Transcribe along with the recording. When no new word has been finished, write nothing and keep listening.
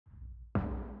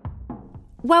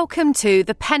Welcome to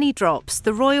The Penny Drops,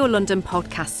 the Royal London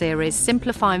podcast series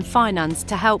simplifying finance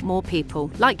to help more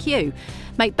people, like you,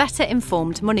 make better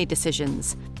informed money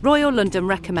decisions. Royal London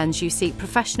recommends you seek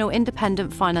professional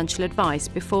independent financial advice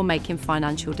before making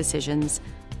financial decisions.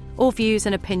 All views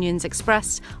and opinions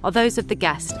expressed are those of the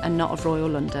guest and not of Royal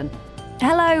London.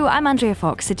 Hello, I'm Andrea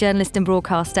Fox, a journalist and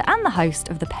broadcaster and the host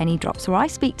of The Penny Drops, where I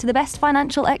speak to the best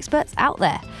financial experts out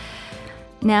there.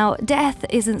 Now, death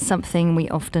isn't something we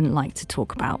often like to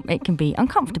talk about. It can be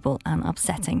uncomfortable and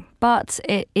upsetting, but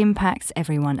it impacts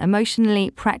everyone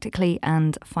emotionally, practically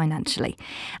and financially.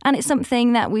 And it's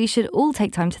something that we should all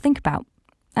take time to think about.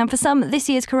 And for some, this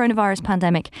year's coronavirus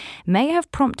pandemic may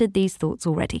have prompted these thoughts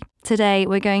already. Today,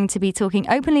 we're going to be talking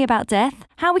openly about death,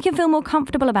 how we can feel more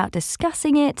comfortable about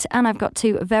discussing it, and I've got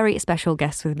two very special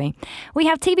guests with me. We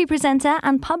have TV presenter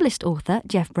and published author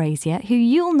Jeff Brazier, who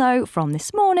you'll know from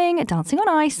This Morning, Dancing on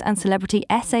Ice, and celebrity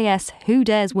SAS Who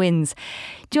Dares Wins.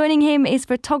 Joining him is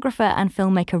photographer and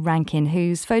filmmaker Rankin,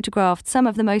 who's photographed some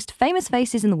of the most famous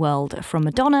faces in the world, from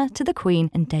Madonna to the Queen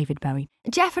and David Bowie.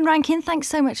 Jeff and Rankin, thanks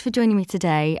so much for joining me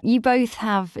today. You both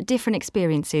have different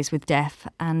experiences with death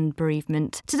and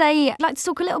bereavement. Today, I'd like to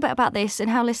talk a little bit about this and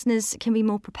how listeners can be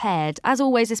more prepared. As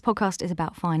always, this podcast is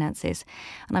about finances,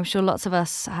 and I'm sure lots of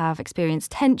us have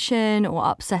experienced tension or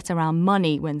upset around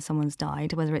money when someone's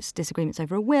died, whether it's disagreements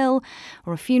over a will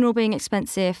or a funeral being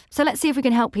expensive. So let's see if we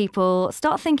can help people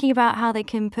start thinking about how they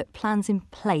can put plans in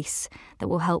place that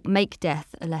will help make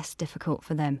death less difficult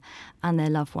for them and their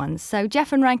loved ones. So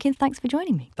Jeff and Rankin, thanks for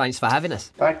joining me. Thanks for having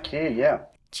us. Thank you, yeah.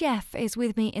 Jeff is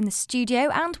with me in the studio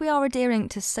and we are adhering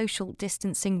to social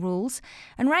distancing rules.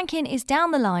 And Rankin is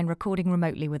down the line recording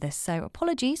remotely with us, so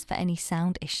apologies for any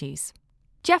sound issues.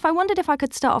 Jeff, I wondered if I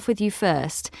could start off with you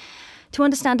first to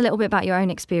understand a little bit about your own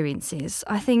experiences.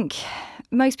 I think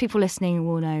most people listening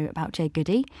will know about Jade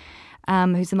Goody,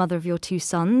 who's the mother of your two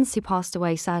sons, who passed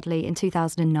away sadly in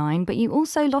 2009, but you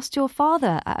also lost your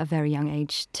father at a very young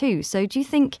age too. So do you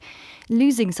think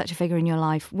losing such a figure in your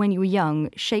life when you were young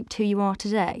shaped who you are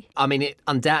today? I mean, it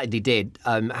undoubtedly did.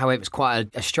 However, it was quite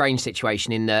a strange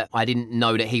situation in that I didn't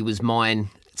know that he was mine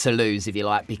to lose, if you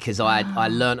like, because I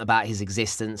learnt about his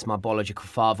existence, my biological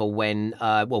father, when,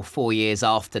 4 years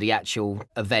after the actual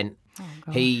event.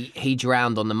 Oh, he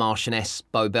drowned on the Marchioness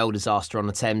Bow Bell disaster on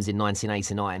the Thames in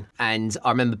 1989. And I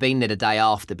remember being there the day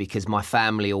after because my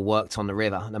family all worked on the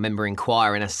river. And I remember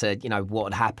inquiring as to,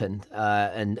 what had happened.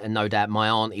 And no doubt my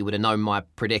auntie would have known my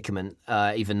predicament,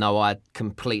 even though I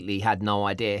completely had no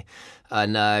idea.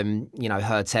 And,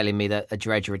 her telling me that a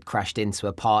dredger had crashed into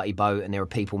a party boat and there were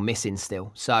people missing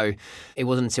still. So it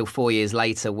wasn't until 4 years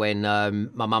later when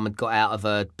my mum had got out of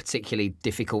a particularly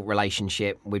difficult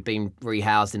relationship. We'd been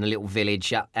rehoused in a little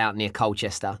village out near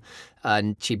Colchester.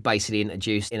 And she basically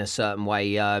introduced in a certain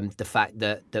way the fact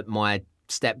that my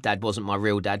stepdad wasn't my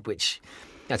real dad, which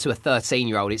to a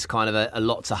 13-year-old, it's kind of a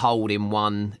lot to hold in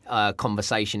one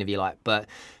conversation, if you like. But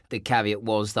the caveat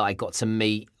was that I got to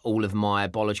meet all of my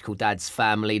biological dad's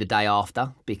family the day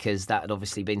after, because that had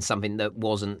obviously been something that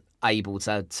wasn't able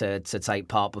to take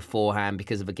part beforehand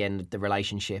because of, again, the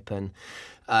relationship. And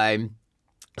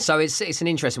so it's an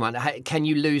interesting one. Can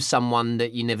you lose someone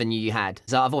that you never knew you had?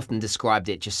 So I've often described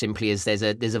it just simply as there's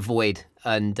a void,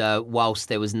 and whilst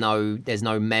there's no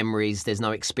memories, there's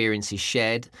no experiences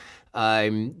shared.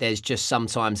 There's just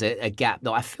sometimes a gap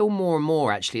that I feel more and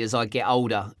more actually as I get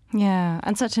older. Yeah,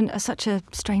 and such a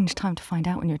strange time to find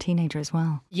out when you're a teenager as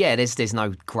well. Yeah, there's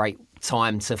no great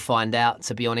time to find out,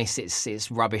 to be honest.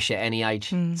 It's rubbish at any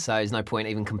age, so there's no point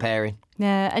even comparing.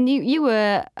 Yeah, and you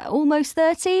were almost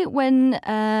 30 when,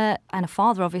 and a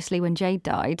father obviously, when Jade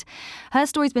died. Her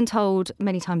story's been told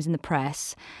many times in the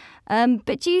press.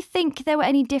 But do you think there were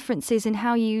any differences in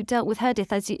how you dealt with her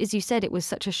death? As you said, it was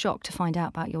such a shock to find out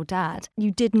about your dad.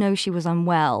 You did know she was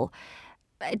unwell.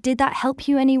 Did that help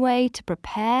you anyway to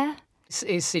prepare?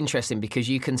 It's interesting because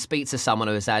you can speak to someone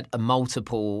who has had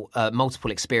multiple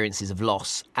experiences of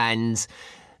loss, and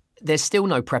there's still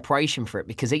no preparation for it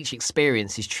because each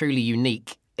experience is truly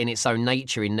unique in its own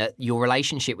nature, in that your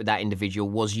relationship with that individual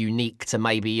was unique to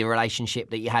maybe your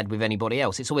relationship that you had with anybody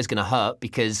else. It's always going to hurt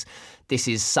because this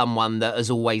is someone that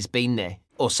has always been there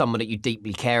or someone that you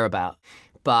deeply care about.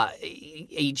 But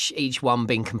each one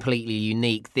being completely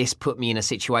unique, this put me in a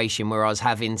situation where I was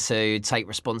having to take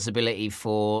responsibility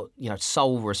for,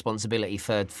 sole responsibility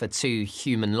for two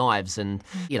human lives. And,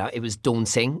 it was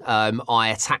daunting. I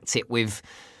attacked it with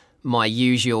my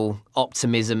usual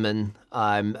optimism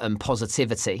and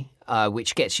positivity,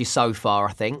 which gets you so far,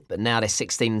 I think. But now they're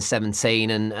 16 and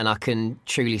 17, and I can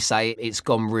truly say it's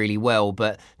gone really well.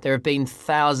 But there have been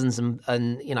thousands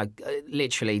and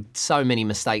literally so many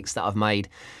mistakes that I've made.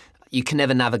 You can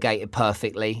never navigate it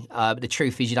perfectly. But the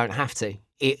truth is you don't have to.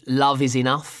 Love is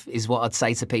enough, is what I'd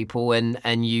say to people,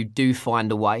 and you do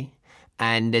find a way.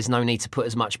 And there's no need to put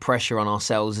as much pressure on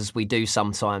ourselves as we do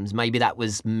sometimes. Maybe that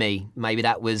was me. Maybe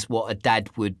that was what a dad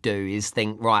would do, is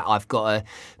think, right, I've got to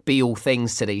be all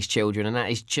things to these children. And that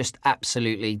is just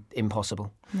absolutely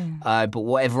impossible. Yeah. But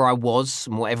whatever I was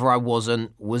and whatever I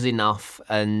wasn't was enough.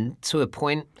 And to a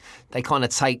point, they kind of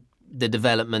take the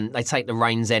development, they take the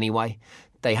reins anyway.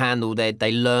 They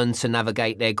they learn to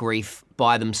navigate their grief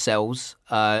by themselves,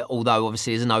 although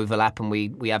obviously there's an overlap and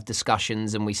we have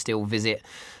discussions and we still visit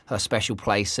a special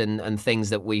place and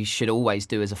things that we should always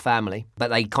do as a family. But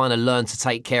they kind of learn to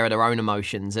take care of their own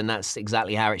emotions, and that's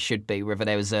exactly how it should be, whether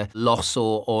there was a loss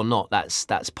or not.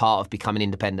 That's part of becoming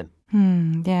independent.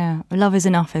 Yeah, love is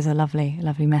enough is a lovely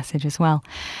message as well.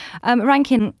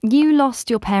 Rankin, you lost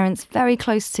your parents very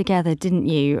close together, didn't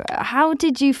you? How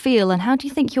did you feel, and how do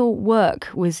you think your work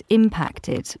was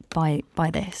impacted by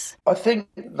this? I think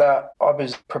that I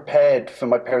was prepared for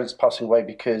my parents passing away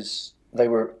because they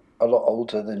were a lot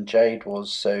older than Jade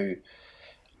was. So,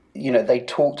 they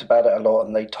talked about it a lot,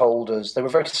 and they told us, they were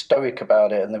very stoic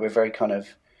about it, and they were very kind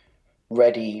of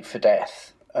ready for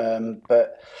death.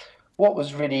 But what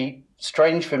was really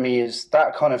strange for me is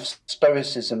that kind of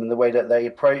stoicism and the way that they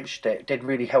approached it did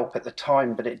really help at the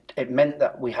time, but it meant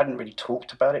that we hadn't really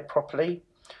talked about it properly.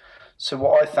 So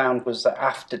what I found was that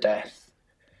after death,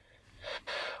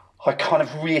 I kind of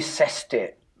reassessed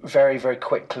it very, very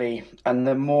quickly. And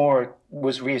the more I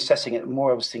was reassessing it, the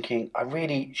more I was thinking, I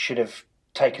really should have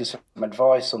taken some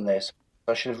advice on this.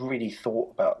 I should have really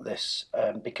thought about this,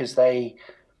 because they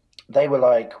were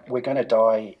like, we're going to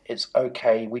die. It's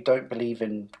okay. We don't believe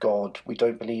in God. We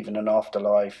don't believe in an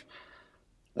afterlife.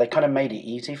 They kind of made it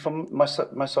easy for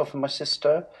myself and my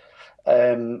sister.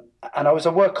 And I was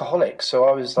a workaholic. So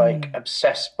I was like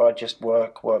obsessed by just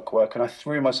work. And I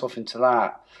threw myself into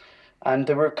that. And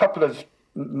there were a couple of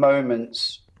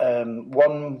moments.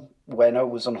 One when I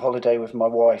was on holiday with my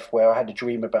wife where I had a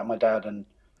dream about my dad and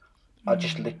I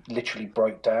just literally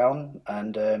broke down.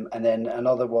 And then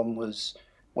another one was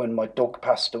when my dog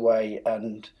passed away,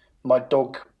 and my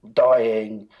dog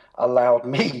dying allowed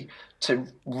me to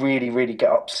really, really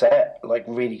get upset, like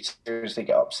really seriously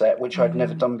get upset, which I'd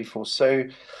never done before. So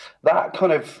that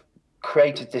kind of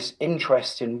created this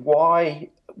interest in why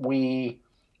we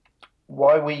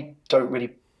don't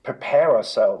really prepare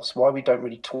ourselves, why we don't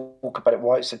really talk about it,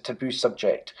 why it's a taboo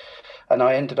subject. And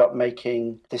I ended up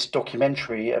making this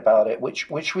documentary about it, which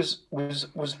was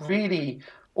really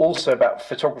also about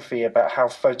photography, about how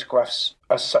photographs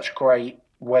are such great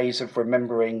ways of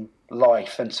remembering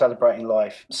life and celebrating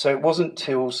life. So it wasn't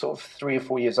till sort of 3 or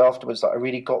 4 years afterwards that I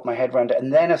really got my head around it.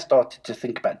 And then I started to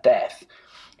think about death.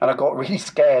 And I got really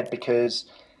scared because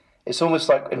it's almost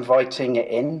like inviting it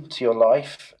into your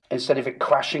life instead of it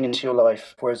crashing into your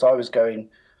life. Whereas I was going,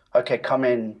 okay, come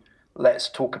in, let's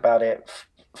talk about it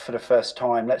for the first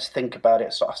time. Let's think about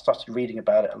it. So I started reading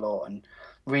about it a lot and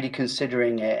really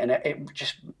considering it, and it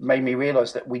just made me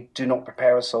realize that we do not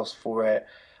prepare ourselves for it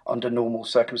under normal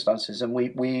circumstances, and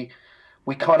we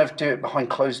kind of do it behind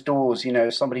closed doors.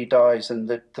 Somebody dies and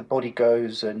the body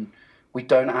goes, and we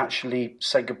don't actually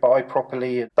say goodbye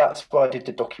properly. That's why I did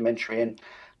the documentary, and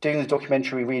doing the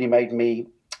documentary really made me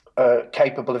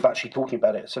capable of actually talking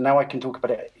about it. So now I can talk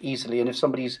about it easily, and if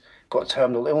somebody's got a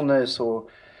terminal illness or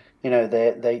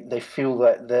they feel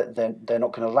that they're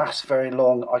not going to last very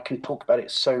long, I can talk about it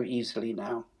so easily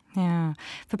now. Yeah.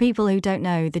 For people who don't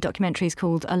know, the documentary is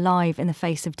called Alive in the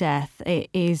Face of Death. It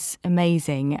is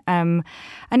amazing. And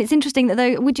it's interesting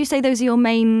that, would you say those are your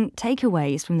main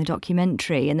takeaways from the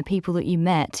documentary, and the people that you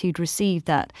met who'd received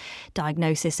that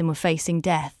diagnosis and were facing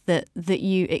death, that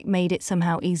it made it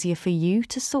somehow easier for you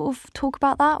to sort of talk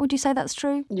about that? Would you say that's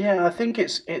true? Yeah, I think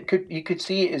you could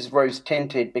see it as rose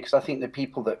tinted, because I think the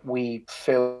people that we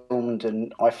filmed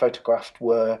and I photographed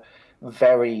were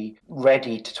very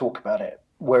ready to talk about it.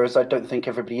 Whereas I don't think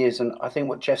everybody is. And I think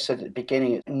what Jeff said at the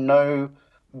beginning is no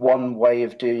one way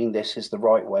of doing this is the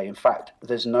right way. In fact,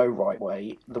 there's no right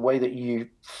way. The way that you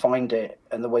find it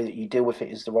and the way that you deal with it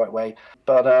is the right way.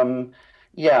 But the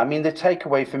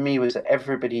takeaway for me was that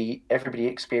everybody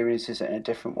experiences it in a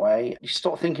different way. You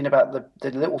start thinking about the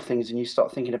little things, and you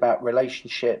start thinking about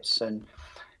relationships and,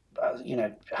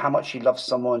 how much you love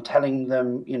someone, telling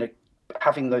them,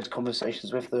 having those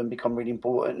conversations with them become really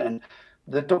important. And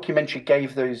the documentary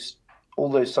gave all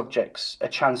those subjects a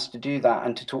chance to do that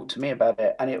and to talk to me about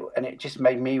it, and it just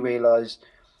made me realise,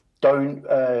 don't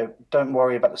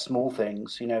worry about the small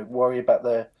things, worry about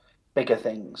the bigger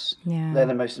things. Yeah. They're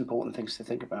the most important things to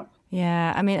think about.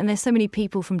 Yeah, I mean, and there's so many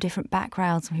people from different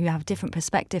backgrounds who have different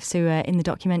perspectives who are in the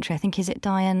documentary. I think, is it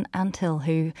Diane Antill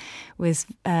who was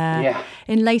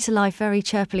in later life very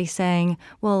chirpily saying,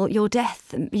 well, your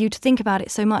death, you'd think about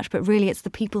it so much, but really it's the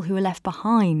people who are left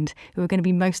behind who are going to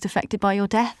be most affected by your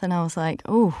death. And I was like,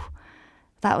 oh,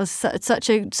 that was such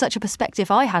a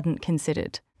perspective I hadn't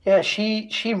considered. Yeah,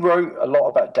 she wrote a lot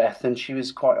about death, and she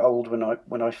was quite old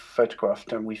when I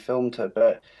photographed her and we filmed her,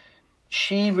 but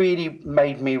she really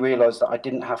made me realise that I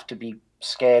didn't have to be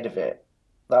scared of it.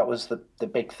 That was the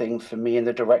big thing for me and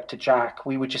the director, Jack.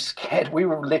 We were just scared. We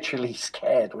were literally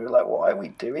scared. We were like, why are we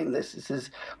doing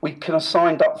this? We kind of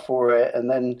signed up for it, and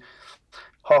then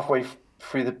halfway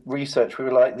through the research, we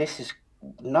were like, this is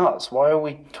nuts. Why are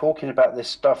we talking about this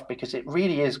stuff? Because it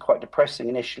really is quite depressing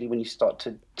initially when you start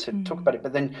to talk about it.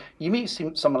 But then you meet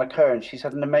someone like her, and she's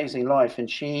had an amazing life, and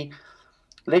she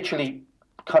literally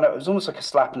it was almost like a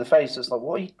slap in the face. It's like,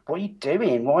 what are you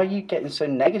doing? Why are you getting so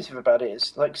negative about it?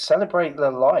 It's like, celebrate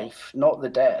the life, not the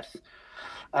death.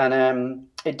 And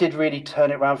it did really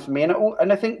turn it around for me.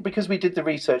 And I think because we did the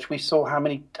research, we saw how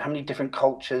many different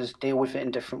cultures deal with it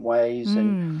in different ways,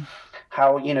 and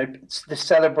how, the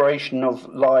celebration of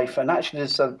life, and actually the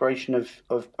celebration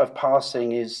of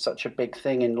passing is such a big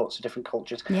thing in lots of different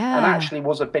cultures. Yeah. And actually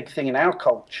was a big thing in our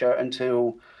culture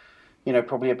until,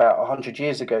 probably about 100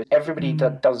 years ago. Everybody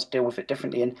does deal with it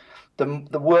differently. And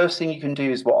the worst thing you can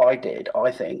do is what I did,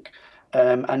 I think,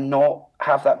 and not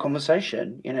have that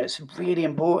conversation. It's really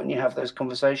important you have those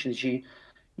conversations.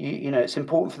 It's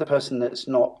important for the person that's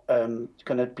not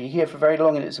going to be here for very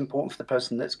long, and it's important for the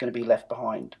person that's going to be left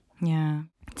behind. Yeah.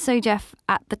 So, Jeff,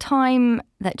 at the time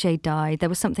that Jade died, there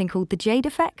was something called the Jade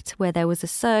effect, where there was a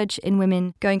surge in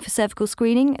women going for cervical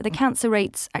screening. The cancer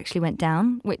rates actually went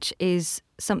down, which is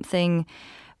something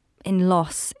in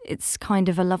loss. It's kind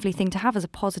of a lovely thing to have as a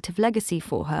positive legacy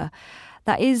for her.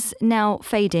 That is now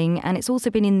fading, and it's also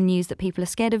been in the news that people are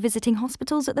scared of visiting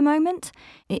hospitals at the moment.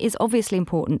 It is obviously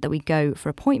important that we go for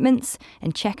appointments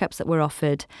and checkups that we're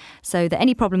offered so that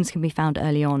any problems can be found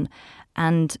early on.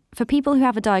 And for people who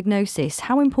have a diagnosis,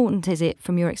 how important is it,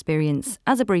 from your experience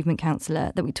as a bereavement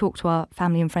counsellor, that we talk to our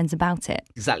family and friends about it?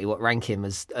 Exactly what Rankin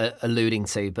was alluding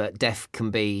to, but death can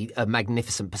be a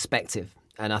magnificent perspective.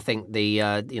 And I think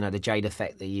the Jade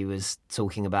effect that you was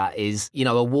talking about is,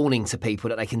 a warning to people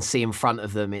that they can see in front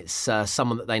of them. It's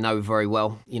someone that they know very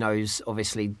well, who's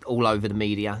obviously all over the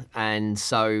media. And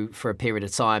so for a period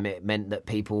of time, it meant that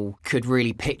people could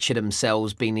really picture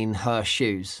themselves being in her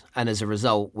shoes. And as a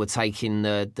result, were taking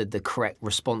the correct,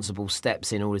 responsible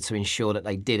steps in order to ensure that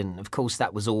they didn't. Of course,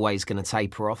 that was always going to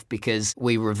taper off because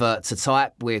we revert to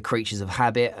type. We're creatures of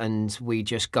habit, and we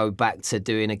just go back to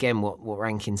doing, again, what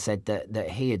Rankin said that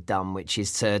he had done, which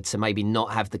is to maybe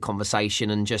not have the conversation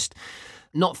and just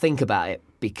not think about it,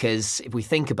 because if we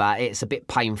think about it, it's a bit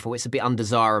painful, it's a bit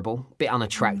undesirable, a bit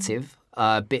unattractive,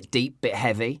 a bit deep, bit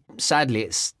heavy. Sadly,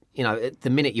 it's the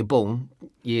minute you're born,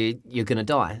 you're going to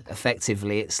die.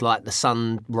 Effectively, it's like the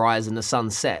sunrise and the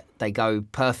sunset. They go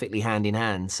perfectly hand in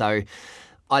hand. So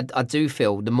I do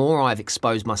feel the more I've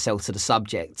exposed myself to the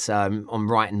subject, on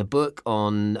writing the book,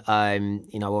 on,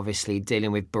 obviously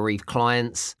dealing with bereaved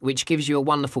clients, which gives you a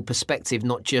wonderful perspective,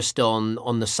 not just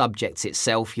on the subject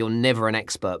itself. You're never an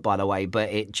expert, by the way, but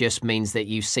it just means that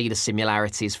you see the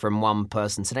similarities from one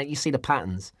person to that. You see the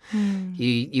patterns.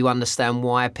 You understand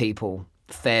why people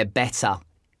fare better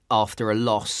after a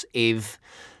loss if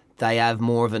they have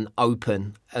more of an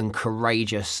open and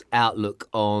courageous outlook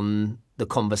on the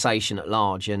conversation at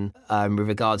large. And with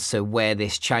regards to where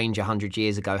this change 100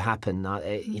 years ago happened,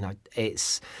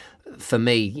 it's, for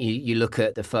me, you look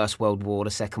at the First World War,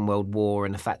 the Second World War,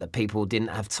 and the fact that people didn't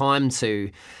have time to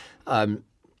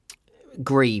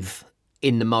grieve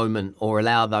in the moment or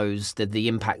allow the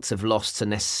impacts of loss to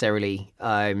necessarily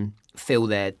fill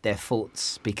their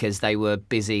thoughts, because they were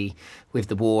busy with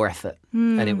the war effort.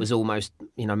 And it was almost,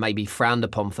 maybe frowned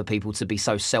upon for people to be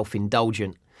so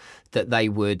self-indulgent that they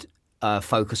would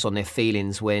focus on their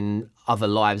feelings when other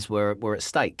lives were at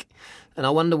stake. And I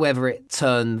wonder whether it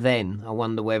turned then. I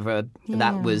wonder whether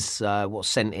that was what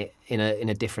sent it in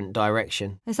a different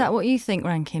direction. Is that what you think,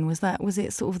 Rankin? Was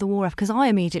it sort of the war? Because I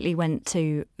immediately went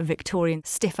to a Victorian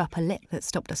stiff upper lip that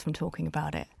stopped us from talking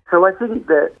about it. So I think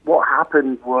that what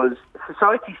happened was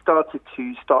society started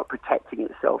to protecting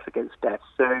itself against death.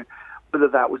 So whether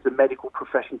that was the medical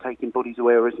profession taking bodies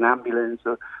away, or as an ambulance,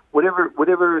 or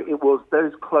whatever it was,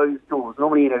 those closed doors.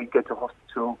 Normally, you go to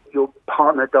hospital, your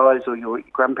partner dies, or your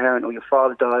grandparent or your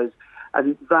father dies,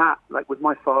 and that, like with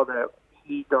my father,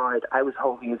 he died, I was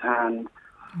holding his hand.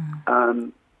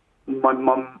 My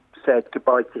mum said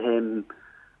goodbye to him,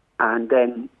 and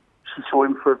then she saw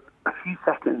him for a few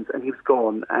seconds and he was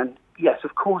gone. And yes,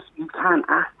 of course, you can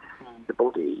ask to see the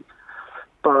body,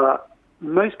 but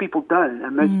most people don't,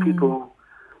 and most people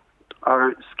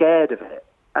are scared of it.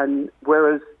 And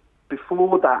whereas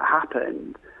before that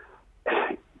happened,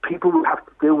 people would have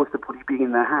to deal with the body being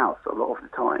in their house a lot of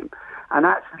the time. And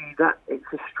actually, that it's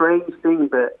a strange thing,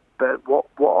 but what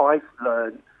I've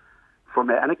learned from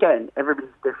it, and again, everybody's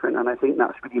different, and I think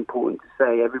that's really important to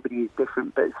say. Everybody is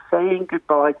different, but saying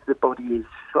goodbye to the body is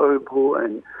so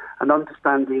important, and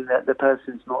understanding that the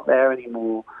person's not there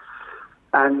anymore.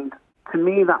 And to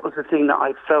me, that was the thing that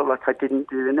I felt like I didn't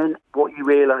do. And then what you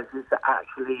realise is that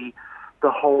actually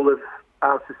the whole of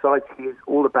our society is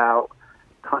all about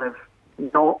kind of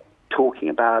not talking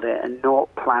about it and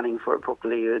not planning for it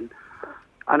properly. And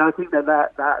I think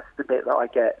that's the bit that I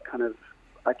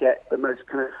get the most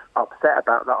kind of upset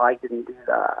about, that I didn't do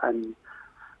that, and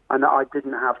that I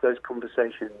didn't have those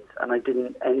conversations, and I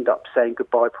didn't end up saying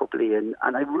goodbye properly, and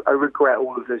I regret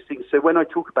all of those things. So when I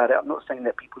talk about it, I'm not saying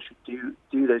that people should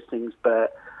do those things,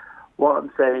 but what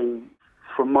I'm saying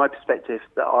from my perspective,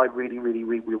 that I really, really,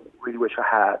 really, really wish I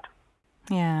had.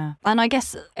 Yeah. And I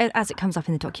guess as it comes up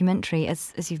in the documentary,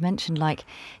 as you've mentioned, like,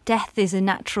 death is a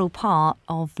natural part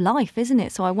of life, isn't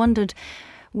it? So I wondered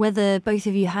whether both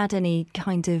of you had any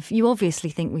kind of... You obviously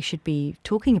think we should be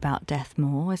talking about death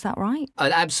more, is that right?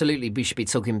 Absolutely, we should be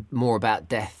talking more about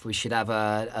death. We should have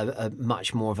a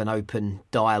much more of an open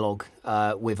dialogue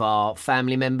with our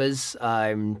family members.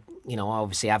 I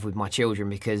obviously have with my children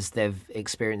because they've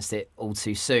experienced it all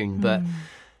too soon. But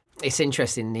it's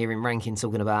interesting hearing Rankin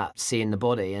talking about seeing the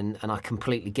body, and I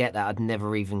completely get that. I'd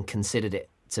never even considered it,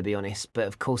 to be honest. But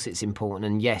of course it's important.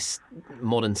 And yes,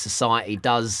 modern society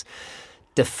does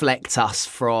deflect us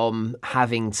from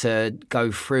having to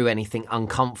go through anything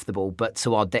uncomfortable, but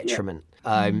to our detriment.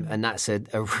 And that's a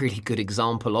really good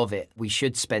example of it. We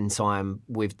should spend time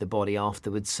with the body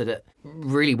afterwards, so that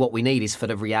really what we need is for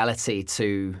the reality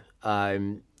to,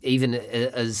 even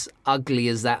as ugly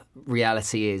as that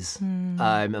reality is,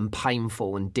 and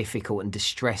painful and difficult and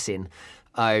distressing,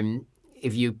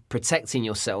 if you're protecting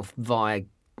yourself via,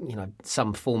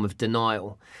 some form of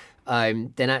denial,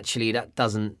 then actually that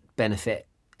doesn't benefit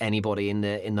anybody in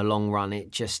the long run. It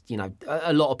just,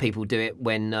 a lot of people do it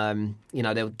when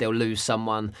they'll lose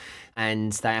someone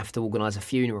and they have to organise a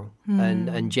funeral,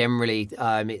 and generally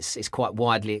it's quite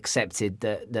widely accepted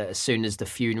that as soon as the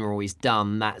funeral is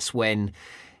done, that's when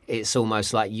it's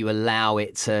almost like you allow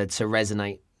it to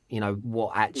resonate.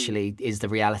 What actually is the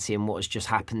reality and what has just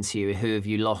happened to you? Who have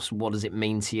you lost? What does it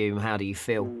mean to you? How do you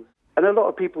feel? And a lot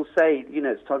of people say,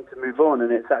 it's time to move on,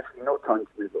 and it's actually not time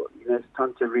to move on. It's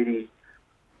time to really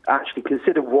actually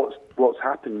consider what's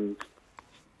happened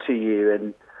to you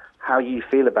and how you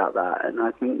feel about that. And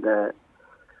I think that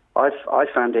I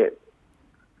found it,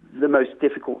 the most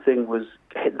difficult thing was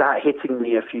that hitting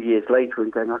me a few years later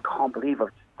and going, I can't believe I've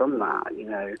done that,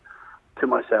 to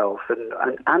myself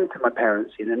and to my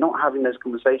parents, not having those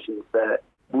conversations that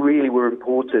really were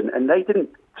important, and they didn't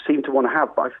seem to want to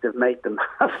have, but I should have made them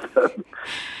have them.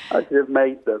 I should have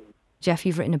made them. Jeff,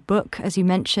 you've written a book, as you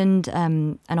mentioned,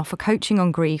 and offer coaching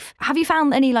on grief. Have you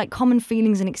found any common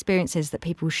feelings and experiences that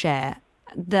people share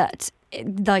that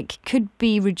could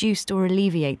be reduced or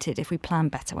alleviated if we plan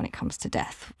better when it comes to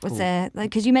death? Was there,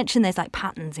 because you mentioned there's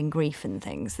patterns in grief and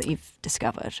things that you've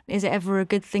discovered. Is it ever a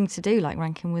good thing to do, like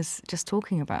Rankin was just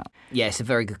talking about? Yeah, it's a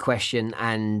very good question,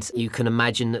 and you can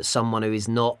imagine that someone who is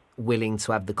not willing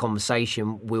to have the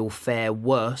conversation will fare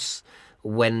worse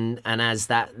when and as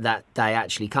that day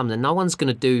actually comes. And no one's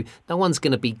going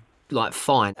to be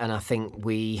fine. And I think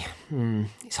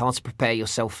it's hard to prepare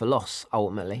yourself for loss,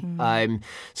 ultimately.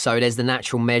 So there's the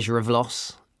natural measure of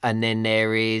loss, and then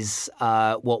there is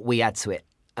what we add to it.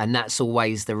 And that's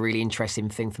always the really interesting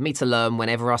thing for me to learn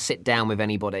whenever I sit down with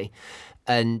anybody.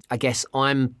 And I guess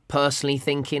I'm personally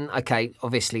thinking, okay,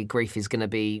 obviously grief is going to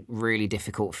be really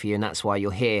difficult for you, and that's why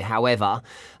you're here. However,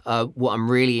 what I'm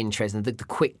really interested in, the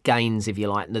quick gains, if you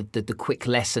like, the quick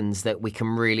lessons that we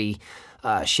can really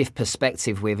shift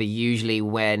perspective with are usually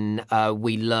when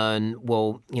we learn,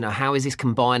 how is this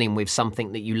combining with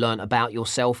something that you learnt about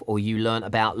yourself or you learnt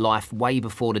about life way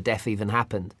before the death even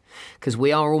happened? Because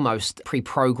we are almost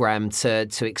pre-programmed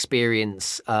to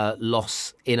experience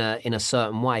loss in a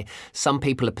certain way. Some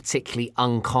people are particularly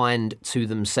unkind to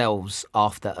themselves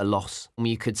after a loss.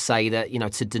 You could say that,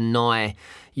 to deny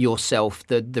yourself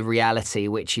the reality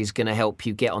which is going to help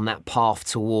you get on that path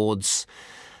towards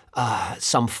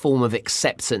some form of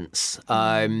acceptance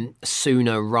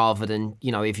sooner rather than,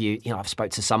 I've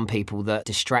spoke to some people that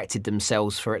distracted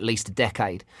themselves for at least a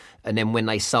decade. And then when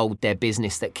they sold their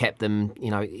business that kept them,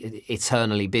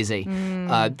 eternally busy,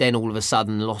 then all of a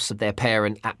sudden the loss of their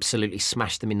parent absolutely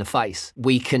smashed them in the face.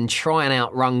 We can try and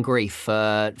outrun grief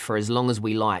for as long as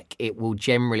we like. It will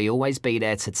generally always be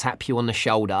there to tap you on the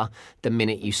shoulder the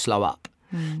minute you slow up.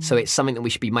 So it's something that we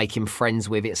should be making friends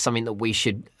with. It's something that we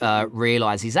should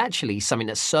realise is actually something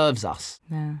that serves us.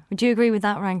 Yeah. Would you agree with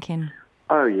that, Rankin?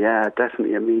 Oh, yeah,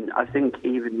 definitely. I mean, I think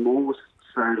even more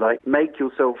so, like, make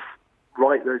yourself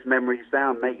write those memories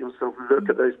down, make yourself look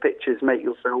at those pictures, make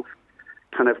yourself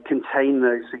kind of contain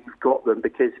those so you've got them,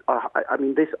 because, I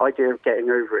mean, this idea of getting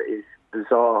over it is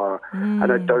bizarre,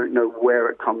 and I don't know where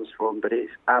it comes from, but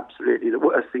it's absolutely the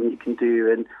worst thing you can do.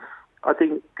 And I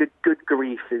think good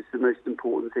grief is the most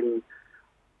important thing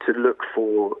to look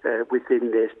for within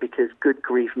this, because good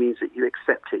grief means that you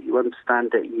accept it, you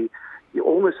understand it, you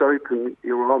almost open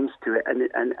your arms to it,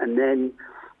 and then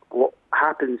what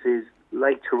happens is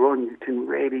later on you can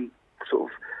really sort of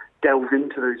delve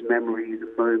into those memories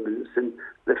and moments and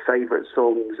the favourite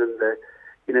songs and the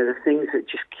things that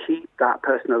just keep that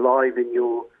person alive in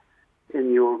your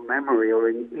memory or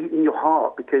in your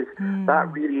heart, because that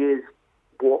really is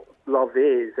what love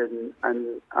is, and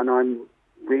I'm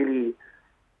really,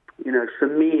 for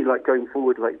me, like, going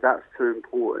forward, like, that's so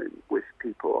important with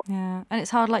people. Yeah, and it's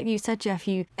hard, like you said, Jeff.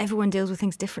 Everyone deals with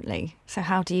things differently. So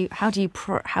how do you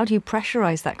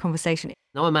pressurise that conversation?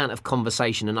 No amount of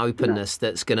conversation and openness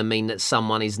that's going to mean that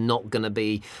someone is not going to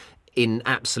be in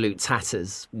absolute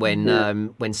tatters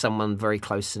when someone very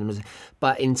close to them is.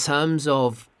 But in terms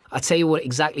of, I tell you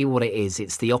exactly what it is.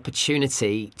 It's the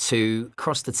opportunity to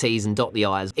cross the T's and dot the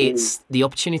I's. It's the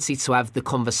opportunity to have the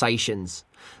conversations,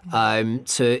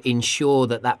 to ensure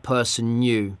that person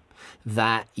knew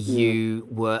that you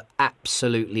were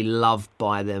absolutely loved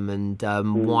by them and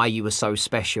why you were so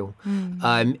special.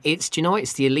 It's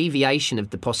the alleviation of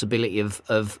the possibility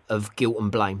of guilt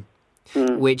and blame,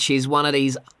 which is one of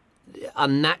these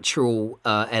unnatural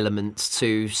elements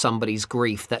to somebody's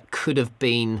grief that could have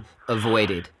been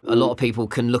avoided. A lot of people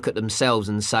can look at themselves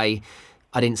and say,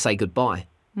 I didn't say goodbye.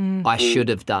 I should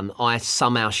have done. I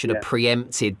somehow should have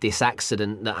preempted this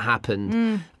accident that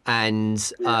happened,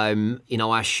 and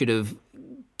I should have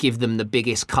give them the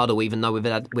biggest cuddle, even though we'd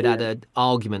had an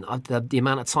argument. The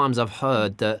amount of times I've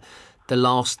heard that the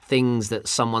last things that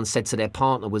someone said to their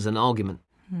partner was an argument.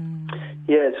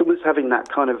 Yeah, it's almost having that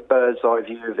kind of bird's eye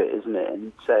view of it, isn't it?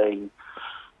 And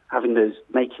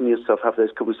making yourself have those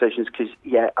conversations, because,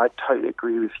 I totally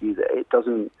agree with you that it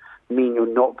doesn't mean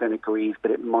you're not going to grieve,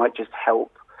 but it might just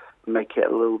help make it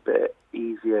a little bit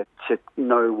easier to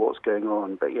know what's going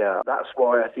on. But that's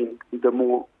why I think the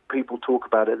more people talk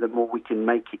about it, the more we can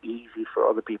make it easy for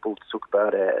other people to talk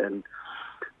about it, and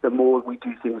the more we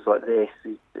do things like this.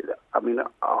 I mean,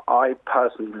 I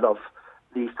personally love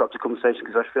these types of conversations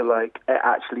because I feel like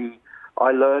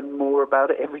I learn more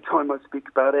about it every time I speak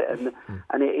about it, and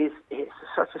it's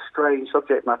such a strange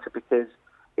subject matter because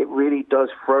it really does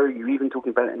throw you. Even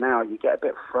talking about it now, you get a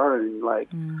bit thrown. Like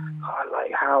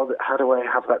how do I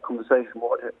have that conversation?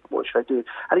 What should I do?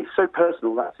 And it's so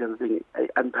personal. That's the other thing.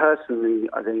 And personally,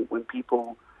 I think when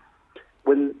people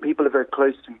are very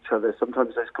close to each other,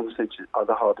 sometimes those conversations are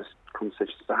the hardest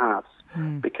conversations to have,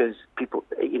 because people,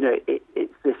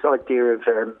 it's this idea of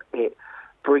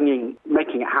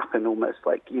making it happen, almost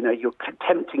like, you're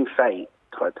tempting fate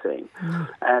type thing.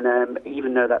 And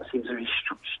even though that seems really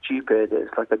stupid,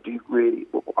 it's like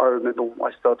I remember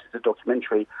when I started the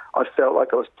documentary, I felt like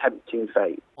I was tempting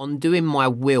fate. On doing my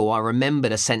will, I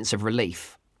remembered a sense of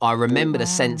relief. I remember the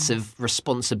sense of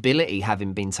responsibility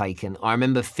having been taken. I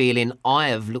remember feeling I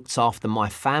have looked after my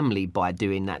family by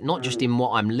doing that, not just in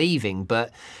what I'm leaving,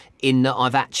 but in that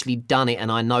I've actually done it,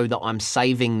 and I know that I'm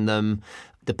saving them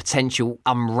the potential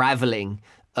unravelling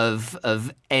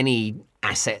of any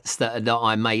assets that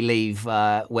I may leave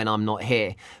when I'm not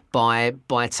here by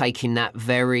taking that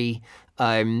very,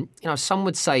 some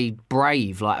would say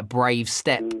brave, like a brave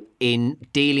step in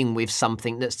dealing with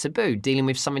something that's taboo, dealing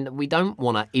with something that we don't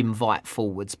want to invite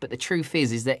forwards. But the truth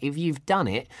is that if you've done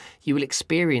it, you will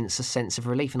experience a sense of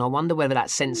relief. And I wonder whether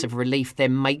that sense of relief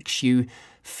then makes you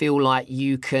feel like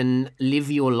you can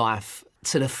live your life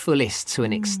to the fullest to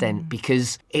an extent,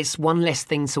 because it's one less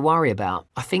thing to worry about.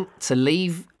 I think to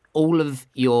leave all of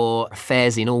your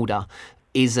affairs in order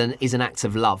is an act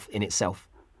of love in itself.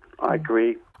 I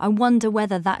agree. I wonder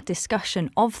whether that discussion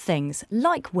of things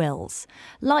like wills,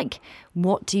 like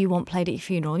what do you want played at your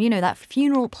funeral, you know, that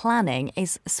funeral planning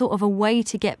is sort of a way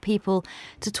to get people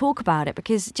to talk about it.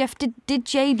 Because, Jeff, did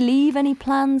Jade leave any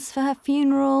plans for her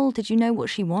funeral? Did you know what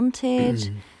she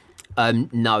wanted?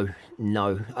 No.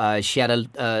 She had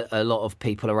a lot of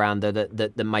people around her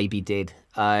that maybe did,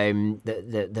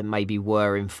 that maybe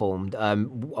were informed. I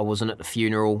wasn't at the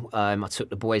funeral. I took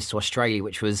the boys to Australia,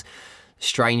 which was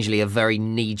strangely a very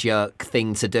knee-jerk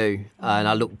thing to do. And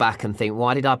I look back and think,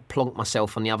 why did I plonk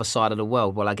myself on the other side of the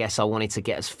world? Well, I guess I wanted to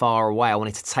get as far away. I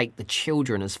wanted to take the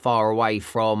children as far away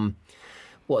from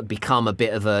what had become a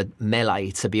bit of a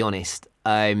melee, to be honest.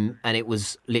 And it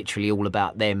was literally all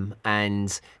about them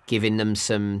and giving them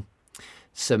some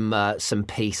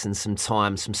peace and some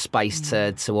time, some space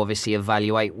to obviously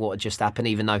evaluate what had just happened,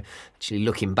 even though actually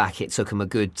looking back, it took them a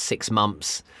good 6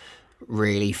 months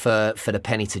really for the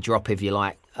penny to drop, if you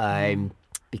like,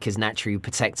 because naturally we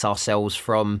protect ourselves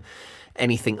from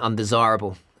anything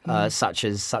undesirable, such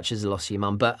as the loss of your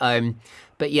mum.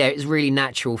 But yeah, it's really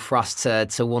natural for us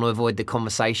to want to avoid the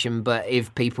conversation. But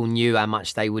if people knew how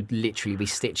much they would literally be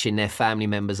stitching their family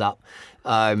members up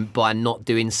by not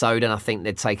doing so, then I think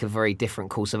they'd take a very different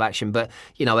course of action. But,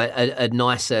 you know, a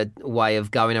nicer way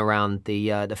of going around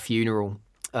the funeral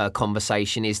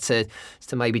conversation is to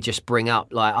maybe just bring up,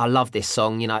 like, I love this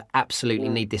song, you know, absolutely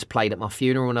need this played at my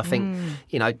funeral. And I think,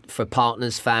 you know, for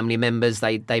partners, family members,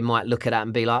 they might look at that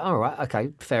and be like, all right, okay,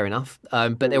 fair enough.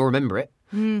 But they'll remember it.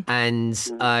 And,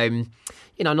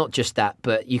 you know, not just that,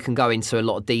 but you can go into a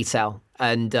lot of detail.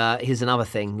 And here's another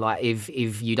thing, like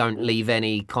if you don't leave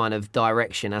any kind of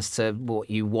direction as to what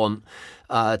you want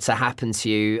to happen to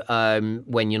you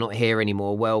when you're not here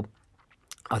anymore, well,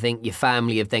 I think your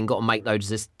family have then got to make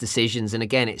those decisions. And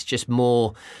again, it's just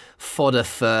more fodder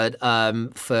for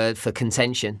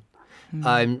contention.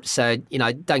 So, you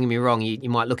know, don't get me wrong, you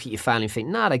might look at your family and think,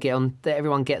 no, they get on,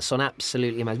 everyone gets on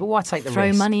absolutely amazing. But why take the risk?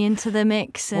 Throw money into the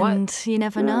mix and you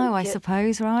never know, I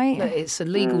suppose, right? It's a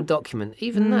legal document.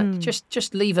 Even that,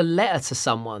 just leave a letter to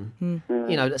someone,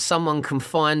 you know, that someone can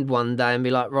find one day and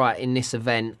be like, right, in this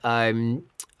event,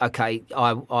 okay,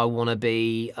 I want to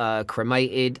be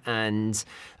cremated and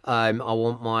I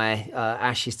want my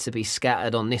ashes to be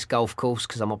scattered on this golf course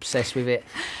because I'm obsessed with it,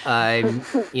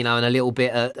 you know, and a little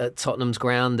bit at Tottenham's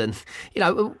ground and, you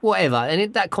know, whatever.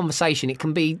 And that conversation, it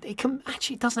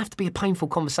doesn't have to be a painful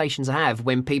conversation to have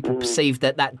when people perceive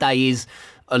that day is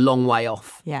a long way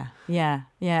off. Yeah,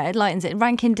 it lightens it.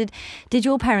 Rankin, did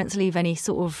your parents leave any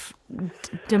sort of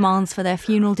demands for their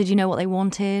funeral? Did you know what they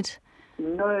wanted?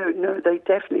 No, they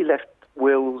definitely left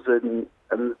wills and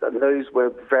those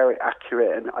were very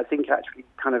accurate. And I think actually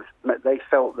kind of they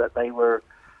felt that they were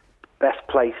best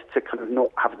placed to kind of not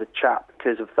have the chat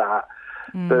because of that.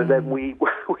 But then we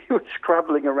were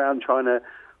scrabbling around trying to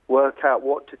work out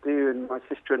what to do. And my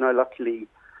sister and I luckily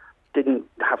didn't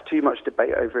have too much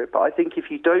debate over it. But I think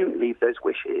if you don't leave those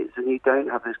wishes and you don't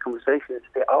have those conversations,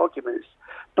 the arguments,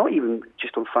 not even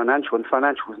just on financial, and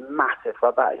financial is massive,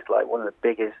 like that is like one of the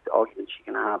biggest arguments you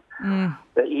can have.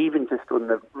 But even just on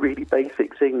the really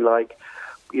basic thing, like,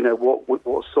 you know,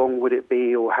 what song would it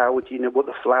be, or how would you know what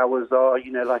the flowers are,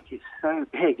 you know, like it's so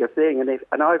big a thing.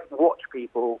 And I've watched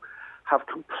people have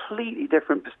completely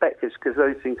different perspectives because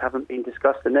those things haven't been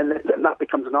discussed, and then that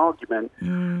becomes an argument.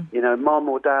 You know, mum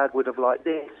or dad would have liked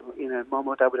this, you know, mum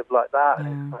or dad would have liked that, and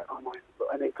it's like, oh my,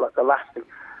 and it's like the last thing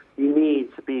you need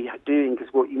to be doing,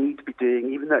 because what you need to be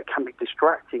doing, even though it can be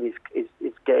distracting, is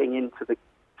getting into the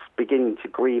beginning to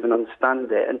grieve and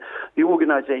understand it. And the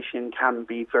organisation can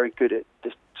be very good at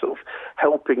just sort of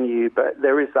helping you, but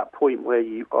there is that point where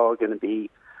you are going to be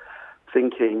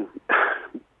thinking,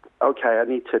 okay, I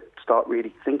need to start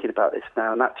really thinking about this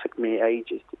now, and that took me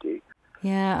ages to do.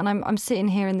 Yeah, and I'm sitting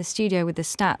here in the studio with the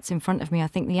stats in front of me. I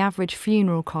think the average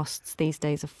funeral costs these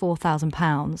days are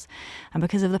 £4,000. And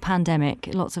because of the pandemic,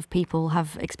 lots of people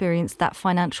have experienced that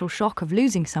financial shock of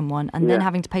losing someone and then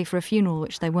having to pay for a funeral,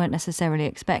 which they weren't necessarily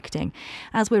expecting.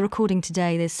 As we're recording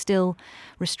today, there's still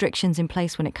restrictions in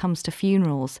place when it comes to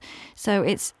funerals. So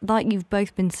it's like you've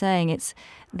both been saying, it's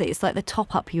like the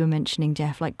top up you were mentioning,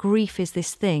 Jeff, like grief is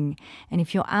this thing. And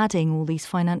if you're adding all these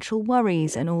financial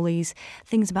worries and all these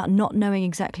things about not knowing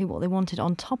exactly what they wanted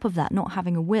on top of that, not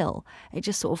having a will, it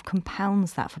just sort of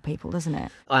compounds that for people, doesn't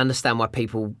it? I understand why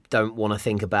people don't want to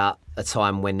think about a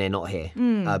time when they're not here.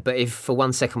 But if for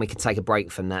 1 second we can take a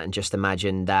break from that and just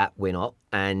imagine that we're not,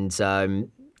 and,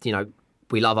 you know,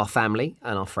 we love our family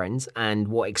and our friends, and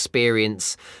what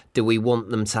experience do we want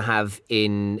them to have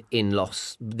in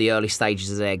loss, the early stages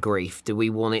of their grief? Do we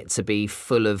want it to be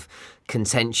full of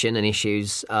contention and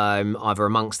issues either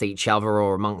amongst each other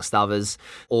or amongst others,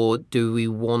 or do we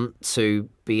want to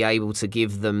be able to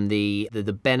give them the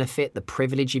benefit, the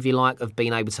privilege, if you like, of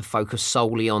being able to focus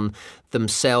solely on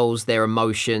themselves, their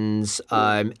emotions,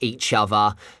 each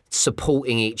other,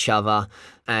 supporting each other,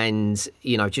 and,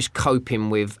 you know, just coping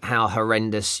with how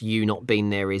horrendous you not being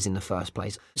there is in the first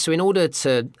place. So in order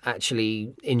to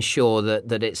actually ensure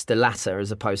that it's the latter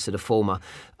as opposed to the former,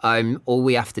 all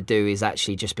we have to do is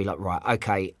actually just be like, right,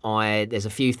 okay, there's a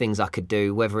few things I could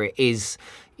do, whether it is,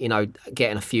 you know,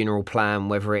 getting a funeral plan,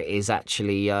 whether it is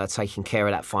actually taking care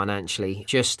of that financially,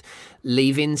 just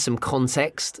leaving some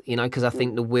context, you know, because I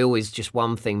think the will is just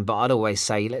one thing, but I'd always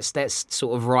say let's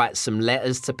sort of write some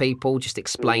letters to people just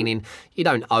explaining you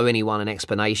don't owe anyone an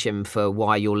explanation for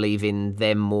why you're leaving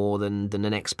them more than the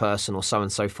next person or so on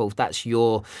and so forth. That's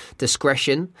your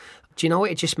discretion. Do you know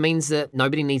what? It just means that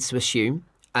nobody needs to assume,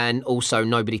 and also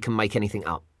nobody can make anything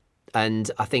up.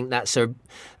 And I think that's a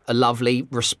lovely,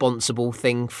 responsible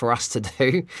thing for us to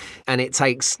do. And it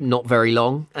takes not very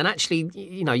long. And actually,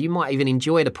 you know, you might even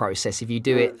enjoy the process if you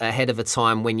do it ahead of a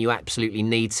time when you absolutely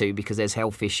need to because there's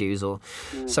health issues or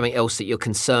something else that you're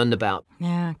concerned about.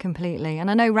 Yeah, completely.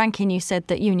 And I know, Rankin, you said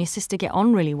that you and your sister get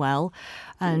on really well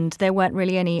and there weren't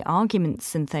really any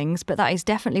arguments and things, but that is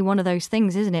definitely one of those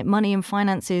things, isn't it? Money and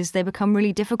finances, they become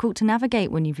really difficult to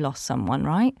navigate when you've lost someone,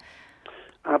 right?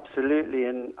 Absolutely,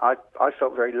 and I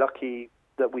felt very lucky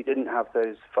that we didn't have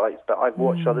those fights, but I've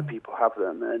watched other people have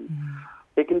them, and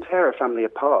it can tear a family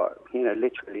apart, you know,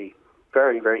 literally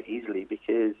very, very easily,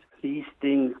 because these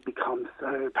things become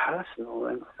so personal,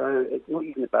 and so it's not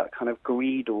even about kind of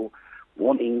greed or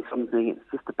wanting something,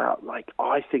 it's just about, like,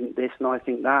 I think this and I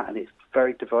think that, and it's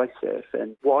very divisive,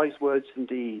 and wise words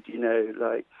indeed, you know,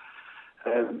 like,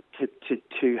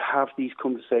 to have these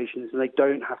conversations, and they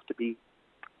don't have to be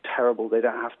terrible, they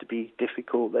don't have to be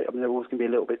difficult. They're always going to be a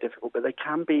little bit difficult, but they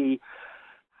can be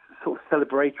sort of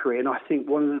celebratory. And I think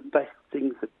one of the best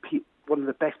things one of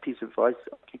the best pieces of advice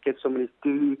I could give someone is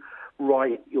do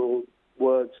write your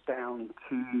words down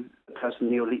to the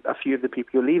person a few of the people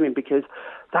you're leaving, because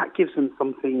that gives them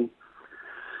something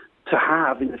to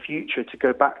have in the future to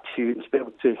go back to and to be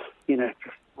able to, you know,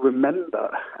 remember.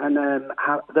 And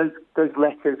how those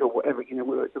letters or whatever, you know,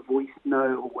 whether it's a voice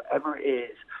note or whatever it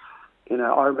is. You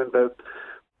know, I remember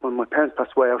when my parents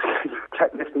passed away, I was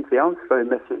kept listening to the answer phone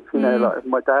message, you know, like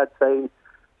my dad saying,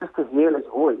 just to hear his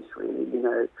voice, really, you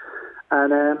know.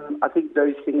 And I think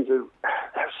those things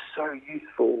they're so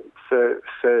useful for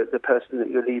the person that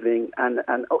you're leaving, and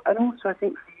also I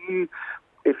think for you,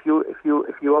 if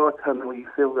you are terminal, you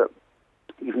feel that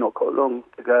you've not got long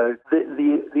to go.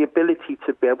 The ability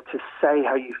to be able to say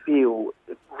how you feel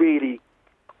really.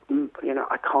 You know,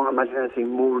 I can't imagine anything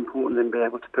more important than being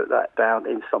able to put that down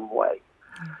in some way.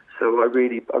 So I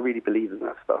really believe in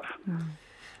that stuff.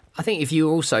 I think if you've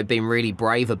also been really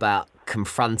brave about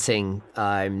confronting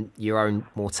your own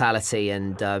mortality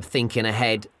and thinking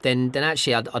ahead, then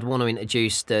actually I'd want to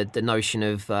introduce the notion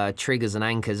of triggers and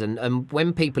anchors. And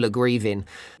when people are grieving,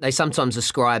 they sometimes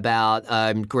ascribe out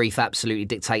grief absolutely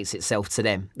dictates itself to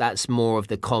them. That's more of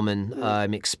the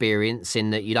common experience, in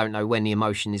that you don't know when the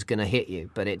emotion is going to hit you,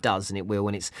 but it does, and it will.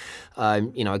 And it's,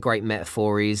 you know, a great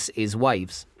metaphor is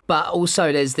waves. But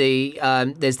also there's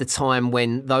the time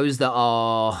when those that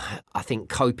are, I think,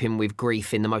 coping with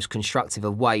grief in the most constructive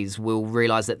of ways will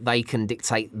realise that they can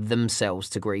dictate themselves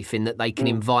to grief, in that they can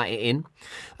invite it in.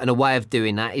 And a way of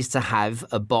doing that is to have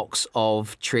a box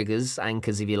of triggers,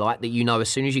 anchors, if you like, that you know as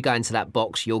soon as you go into that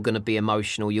box, you're going to be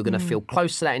emotional, you're going to feel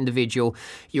close to that individual,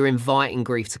 you're inviting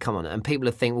grief to come on. And people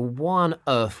are thinking, well, why on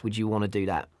earth would you want to do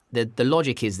that? The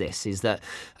logic is that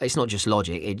it's not just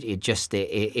logic.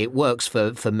 It works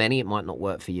for many. It might not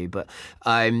work for you, but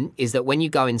is that when you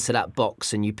go into that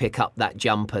box and you pick up that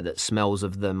jumper that smells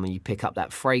of them, and you pick up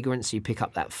that fragrance, you pick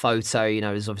up that photo. You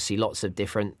know, there's obviously lots of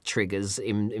different triggers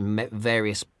in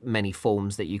various many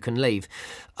forms that you can leave,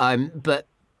 but.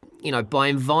 You know, by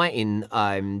inviting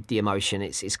the emotion,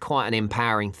 it's quite an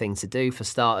empowering thing to do for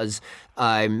starters.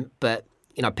 But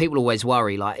you know, people always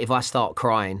worry, like, if I start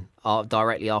crying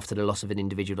directly after the loss of an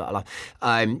individual that I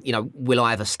love, you know, will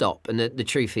I ever stop? And the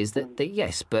truth is that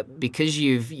yes, but because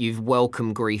you've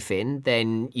welcomed grief in,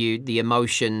 then the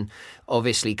emotion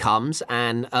obviously comes,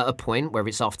 and at a point, whether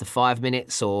it's after 5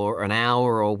 minutes or an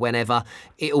hour or whenever,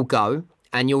 it'll go,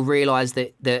 and you'll realise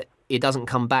that it doesn't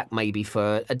come back maybe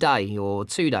for a day or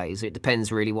 2 days. It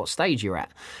depends really what stage you're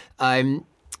at.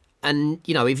 And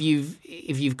you know, if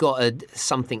you've got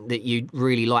something that you'd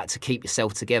really like to keep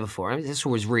yourself together for, I mean, it's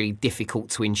always really difficult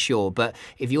to ensure. But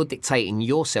if you're dictating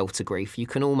yourself to grief, you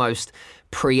can almost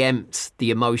preempt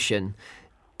the emotion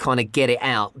kind of get it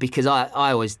out, because I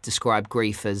always describe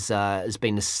grief as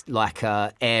being like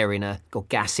air or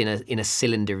gas in a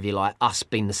cylinder, if you like, us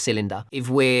being the cylinder. If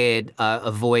we're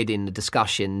avoiding the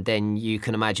discussion, then you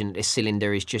can imagine that this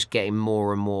cylinder is just getting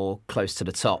more and more close to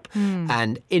the top.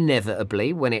 And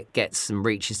inevitably, when it gets and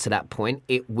reaches to that point,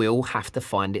 it will have to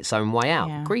find its own way out.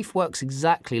 Yeah. Grief works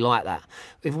exactly like that.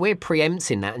 If we're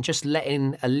preempting that and just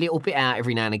letting a little bit out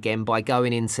every now and again by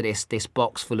going into this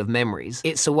box full of memories,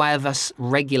 it's a way of us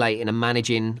regulating and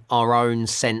managing our own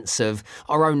sense of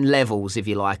our own levels, if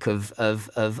you like, of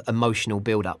emotional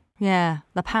build-up. Yeah,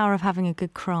 the power of having a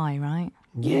good cry, right?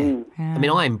 Yeah. I mean,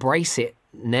 I embrace it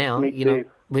now. Me too.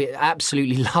 We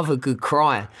absolutely love a good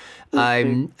cry.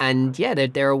 And yeah,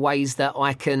 there are ways that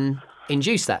I can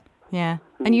induce that. Yeah.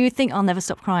 And you think, I'll never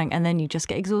stop crying, and then you just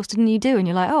get exhausted and you do, and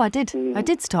you're like, oh, I did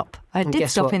stop. I And did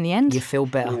guess stop what? in the end. You feel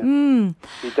better. You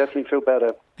definitely feel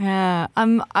better. Yeah.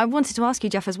 I wanted to ask you,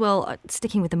 Jeff, as well,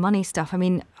 sticking with the money stuff. I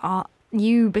mean,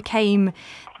 you became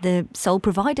the sole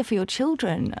provider for your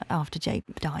children after Jade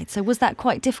died. So was that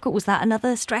quite difficult? Was that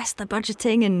another stress, the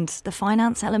budgeting and the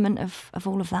finance element of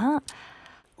all of that?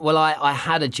 Well, I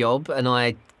had a job and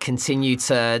I continued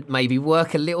to maybe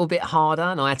work a little bit harder,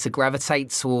 and I had to gravitate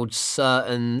towards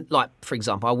certain, like, for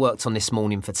example, I worked on This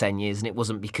Morning for 10 years, and it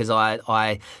wasn't because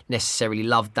I necessarily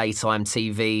loved daytime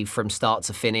TV from start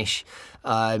to finish.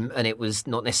 And it was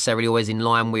not necessarily always in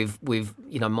line with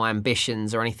my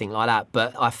ambitions or anything like that.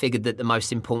 But I figured that the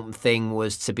most important thing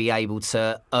was to be able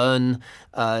to earn,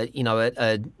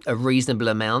 a reasonable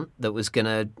amount that was going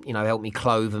to, help me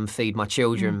clothe and feed my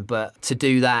children, but to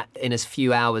do that in as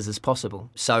few hours as possible.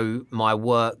 So my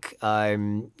work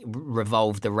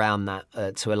revolved around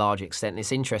that to a large extent. And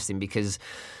it's interesting because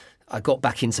I got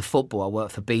back into football. I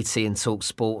worked for BT and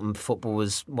TalkSport, and football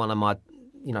was one of my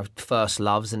first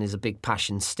loves and is a big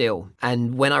passion still.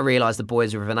 And when I realised the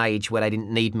boys were of an age where they didn't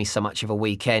need me so much of a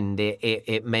weekend,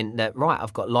 it meant that, right,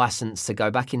 I've got licence to go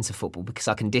back into football because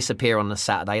I can disappear on a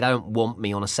Saturday. They don't want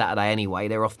me on a Saturday anyway.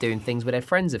 They're off doing things with their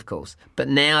friends, of course. But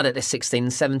now that they're 16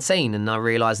 and 17, and I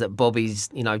realise that Bobby's,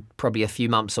 probably a few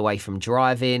months away from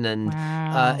driving, and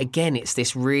again, it's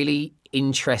this really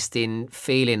interesting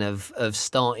feeling of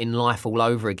starting life all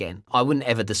over again. I wouldn't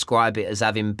ever describe it as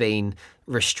having been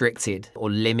restricted or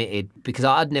limited, because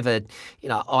I'd never,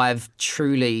 I've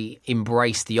truly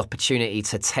embraced the opportunity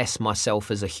to test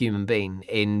myself as a human being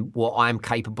in what I'm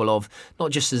capable of,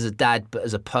 not just as a dad, but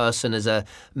as a person, as a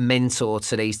mentor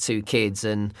to these two kids.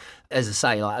 And as I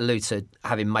say, I allude to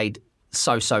having made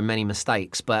so many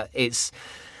mistakes, but it's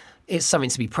something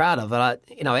to be proud of. And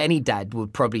any dad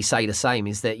would probably say the same,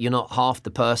 is that you're not half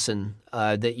the person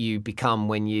that you become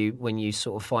when you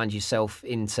sort of find yourself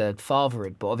into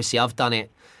fatherhood. But obviously I've done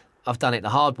it the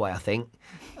hard way, I think.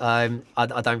 I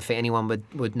don't think anyone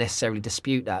would necessarily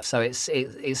dispute that. So it's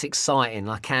exciting.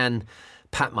 I can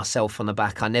pat myself on the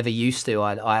back. I never used to.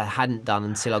 I hadn't done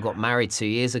until I got married 2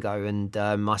 years ago, and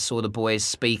I saw the boys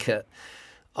speak at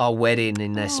our wedding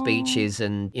in their speeches,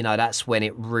 and that's when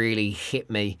it really hit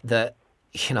me that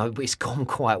it's gone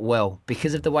quite well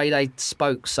because of the way they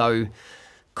spoke so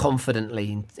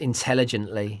confidently,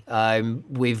 intelligently,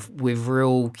 with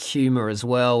real humour as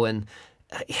well, and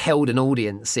held an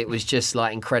audience. It was just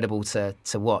like incredible to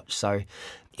watch. So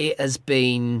it has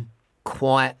been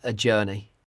quite a journey.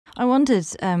 I wondered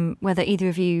whether either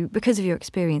of you, because of your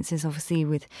experiences obviously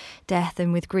with death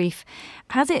and with grief,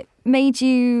 has it made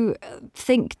you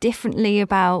think differently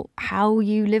about how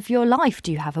you live your life?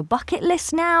 Do you have a bucket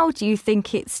list now? Do you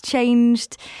think it's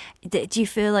changed? Do you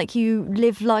feel like you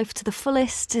live life to the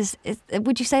fullest?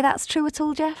 Would you say that's true at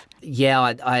all, Jeff? Yeah,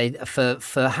 I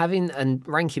for having, and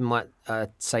Rankin might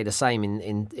say the same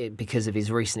in because of his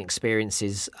recent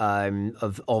experiences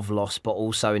of loss, but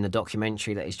also in the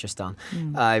documentary that he's just done.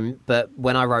 But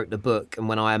when I wrote the book and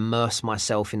when I immersed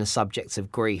myself in the subject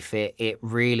of grief, it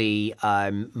really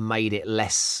made it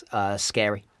less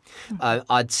scary.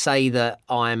 I'd say that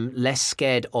I'm less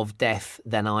scared of death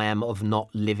than I am of not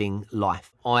living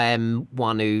life. I am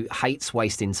one who hates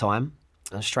wasting time.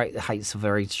 Hate's a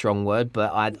very strong word,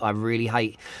 but I really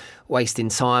hate wasting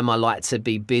time. I like to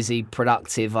be busy,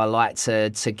 productive. I like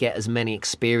to get as many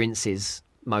experiences,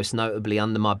 most notably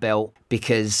under my belt,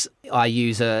 because I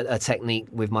use a technique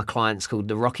with my clients called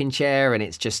the rocking chair, and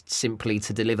it's just simply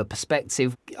to deliver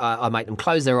perspective. I make them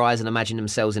close their eyes and imagine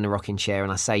themselves in a rocking chair,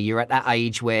 and I say, you're at that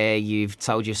age where you've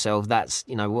told yourself that's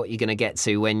what you're going to get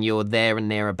to when you're there and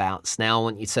thereabouts. Now I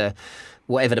want you to,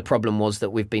 whatever the problem was that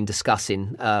we've been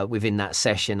discussing within that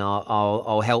session,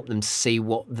 I'll help them to see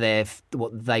what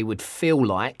they would feel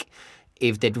like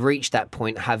if they'd reached that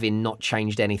point having not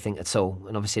changed anything at all.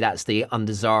 And obviously that's the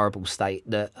undesirable state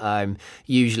that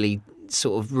usually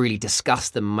sort of really disgusts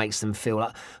them and makes them feel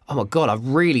like, oh my God, I've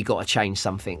really got to change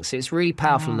something. So it's really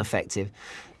powerful and effective.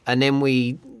 And then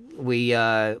we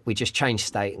just change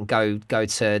state and go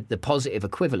to the positive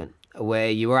equivalent, where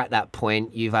you are at that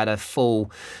point, you've had a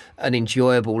full and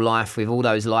enjoyable life with all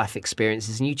those life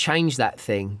experiences, and you change that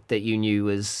thing that you knew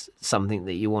was something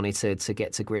that you wanted to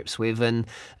get to grips with, and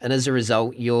as a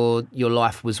result your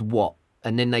life was what?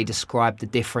 And then they describe the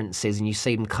differences, and you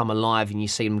see them come alive, and you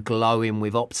see them glowing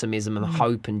with optimism and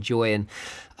hope and joy.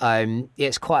 And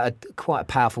it's quite a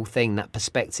powerful thing, that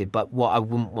perspective. But what I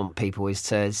wouldn't want people is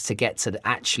to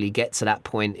actually get to that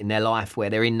point in their life where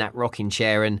they're in that rocking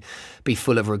chair and be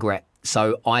full of regret.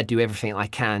 So I do everything I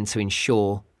can to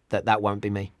ensure that won't be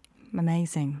me.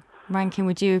 Amazing. Rankin,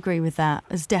 would you agree with that?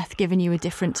 Has death given you a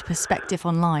different perspective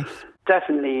on life?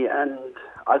 Definitely, and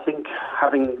I think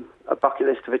having a bucket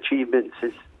list of achievements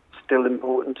is still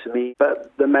important to me.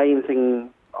 But the main thing,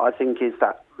 I think, is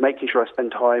that making sure I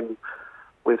spend time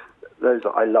with those that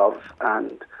I love,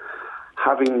 and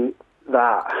having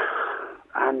that,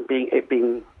 and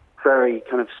being very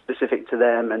kind of specific to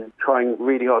them, and trying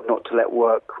really hard not to let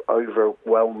work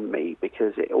overwhelm me,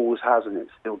 because it always has and it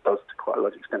still does to quite a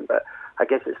large extent. But I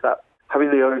guess it's that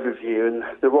having the overview, and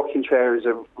the rocking chair is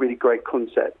a really great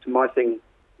concept. My thing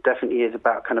definitely is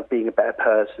about kind of being a better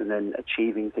person and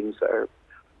achieving things that are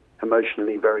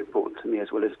emotionally very important to me,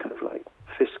 as well as kind of like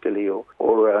fiscally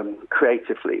or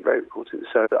creatively very important.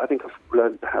 So I think I've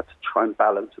learned how to try and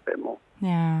balance a bit more.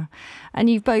 Yeah. And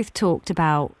you've both talked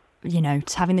about,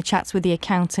 having the chats with the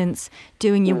accountants,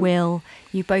 doing your will.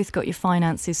 You both got your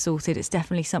finances sorted. It's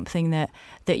definitely something that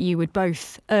you would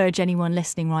both urge anyone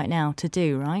listening right now to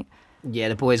do, right? Yeah,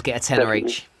 the boys get a tenner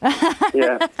each.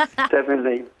 Yeah,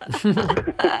 definitely.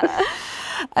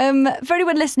 For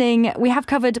anyone listening, we have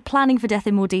covered planning for death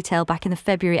in more detail back in the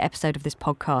February episode of this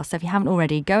podcast. So if you haven't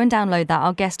already, go and download that.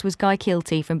 Our guest was Guy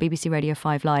Keelty from BBC Radio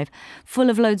 5 Live, full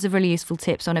of loads of really useful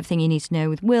tips on everything you need to know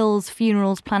with wills,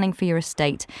 funerals, planning for your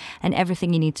estate, and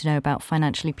everything you need to know about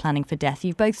financially planning for death.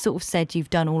 You've both sort of said you've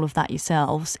done all of that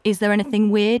yourselves. Is there anything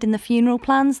weird in the funeral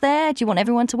plans there? Do you want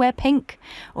everyone to wear pink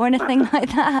or anything like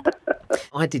that?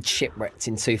 I did Shipwrecked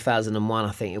in 2001,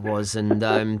 I think it was,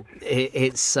 and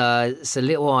it's a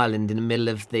little island in the middle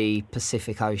of the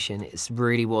Pacific Ocean. It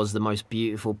really was the most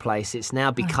beautiful place. It's now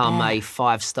become a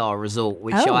 5-star resort,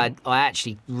 which I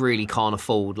actually really can't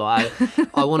afford. Like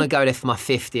I want to go there for my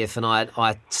 50th, and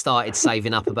I started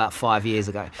saving up about 5 years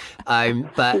ago.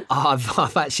 But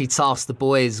I've actually tasked the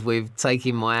boys with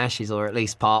taking my ashes, or at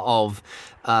least part of,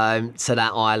 to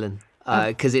that island.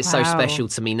 Because it's so special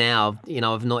to me now.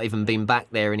 I've not even been back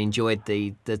there and enjoyed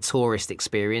the tourist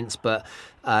experience, but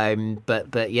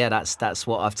yeah, that's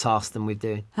what I've tasked them with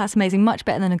doing. That's amazing. Much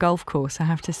better than a golf course, I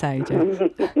have to say,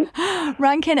 Jeff.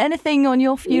 Rankin, anything on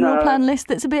your funeral plan list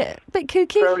that's a bit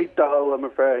kooky? Very dull, I'm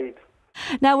afraid.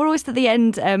 Now, we're almost at the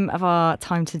end of our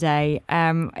time today.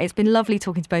 It's been lovely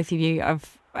talking to both of you.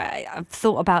 I've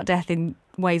thought about death in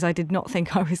ways I did not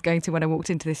think I was going to when I walked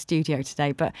into this studio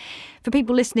today. But for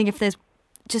people listening, if there's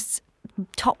just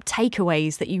top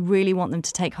takeaways that you really want them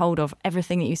to take hold of,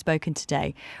 everything that you've spoken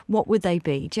today, what would they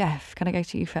be? Jeff, can I go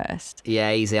to you first?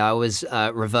 Yeah, easy. I always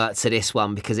revert to this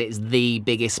one because it's the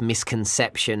biggest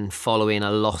misconception following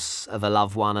a loss of a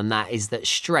loved one, and that is that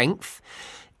strength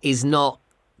is not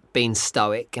being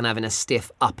stoic and having a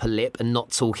stiff upper lip and not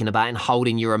talking about it and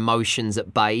holding your emotions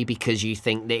at bay because you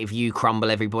think that if you crumble,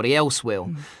 everybody else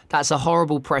will. That's a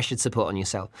horrible pressure to put on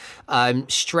yourself.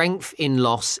 Strength in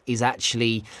loss is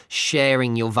actually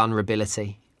sharing your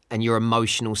vulnerability and your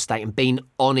emotional state and being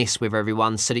honest with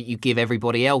everyone so that you give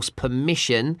everybody else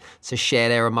permission to share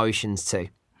their emotions too.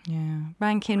 Yeah.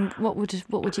 Rankin, what would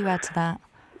you add to that?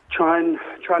 Try and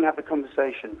have a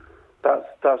conversation.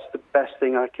 That's the best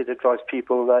thing I could advise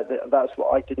people. That's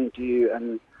what I didn't do,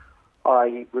 and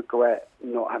I regret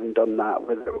not having done that.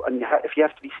 If you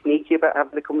have to be sneaky about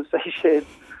having the conversation,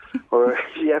 or if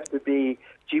you have to be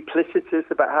duplicitous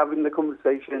about having the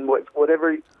conversation,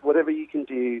 whatever you can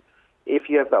do, if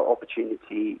you have that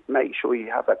opportunity, make sure you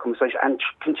have that conversation and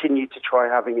continue to try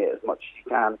having it as much as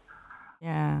you can.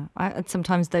 Yeah,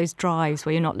 sometimes those drives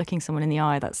where you're not looking someone in the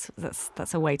eye, that's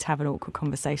a way to have an awkward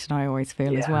conversation, I always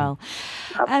feel as well.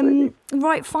 Absolutely.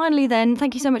 Right, finally then,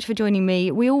 thank you so much for joining me.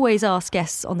 We always ask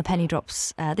guests on the Penny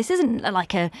Drops, this isn't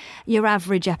like your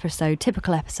average episode,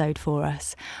 typical episode for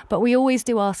us, but we always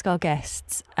do ask our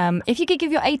guests, if you could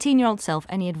give your 18-year-old self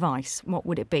any advice, what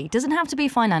would it be? Doesn't have to be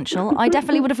financial. I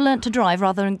definitely would have learnt to drive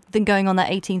rather than going on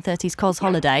that 1830s COS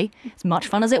holiday, as much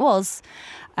fun as it was.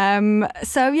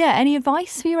 Any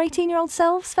advice for your 18-year-old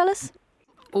selves, fellas?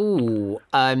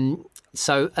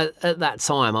 So at that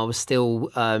time, I was still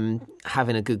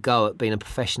having a good go at being a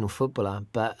professional footballer.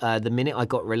 But the minute I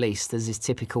got released, as is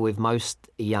typical with most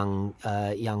young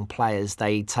players,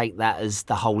 they take that as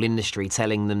the whole industry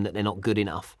telling them that they're not good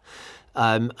enough.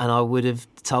 And I would have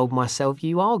told myself,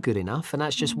 you are good enough. And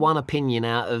that's just one opinion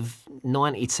out of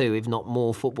 92, if not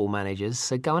more, football managers.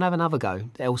 So go and have another go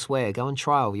elsewhere. Go on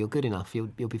trial. You're good enough. You'll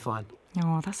be fine.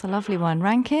 Oh, that's a lovely one.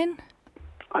 Rankin?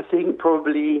 I think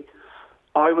probably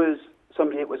I was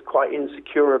somebody that was quite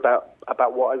insecure about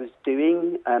what I was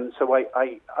doing. So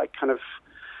I kind of,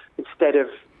 instead of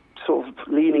sort of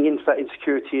leaning into that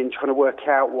insecurity and trying to work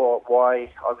out why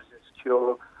I was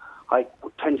insecure, I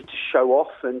tended to show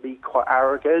off and be quite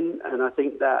arrogant, and I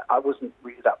think that I wasn't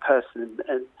really that person.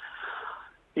 And,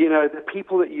 you know, the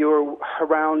people that you're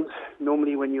around,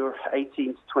 normally when you're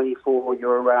 18 to 24,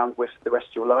 you're around with the rest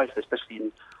of your life, especially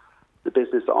in the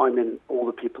business that I'm in. All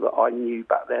the people that I knew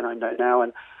back then, I know now,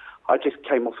 and I just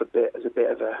came off as a bit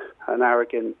of an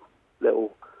arrogant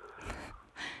little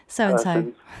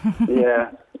so-and-so.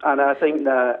 Yeah, and I think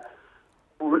that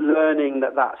learning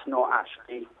that that's not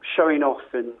actually showing off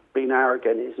and being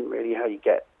arrogant isn't really how you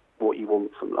get what you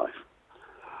want from life.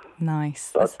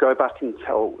 Nice. So I'd go back and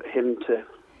tell him to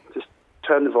just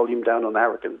turn the volume down on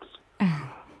arrogance.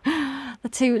 The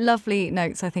two lovely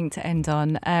notes, I think, to end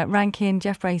on. Rankin,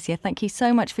 Jeff Brazier, thank you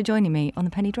so much for joining me on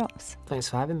The Penny Drops. Thanks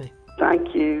for having me.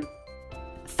 Thank you.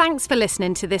 Thanks for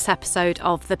listening to this episode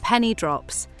of The Penny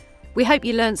Drops. We hope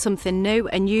you learned something new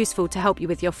and useful to help you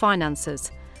with your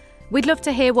finances. We'd love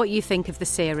to hear what you think of the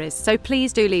series, so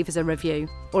please do leave us a review.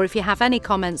 Or if you have any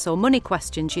comments or money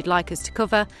questions you'd like us to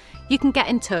cover, you can get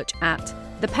in touch at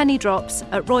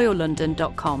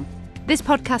thepennydrops@royallondon.com. This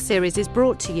podcast series is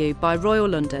brought to you by Royal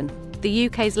London, the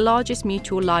UK's largest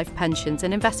mutual life pensions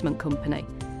and investment company.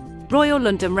 Royal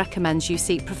London recommends you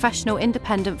seek professional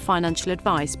independent financial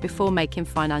advice before making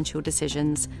financial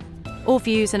decisions. All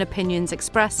views and opinions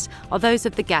expressed are those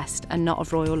of the guest and not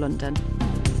of Royal London.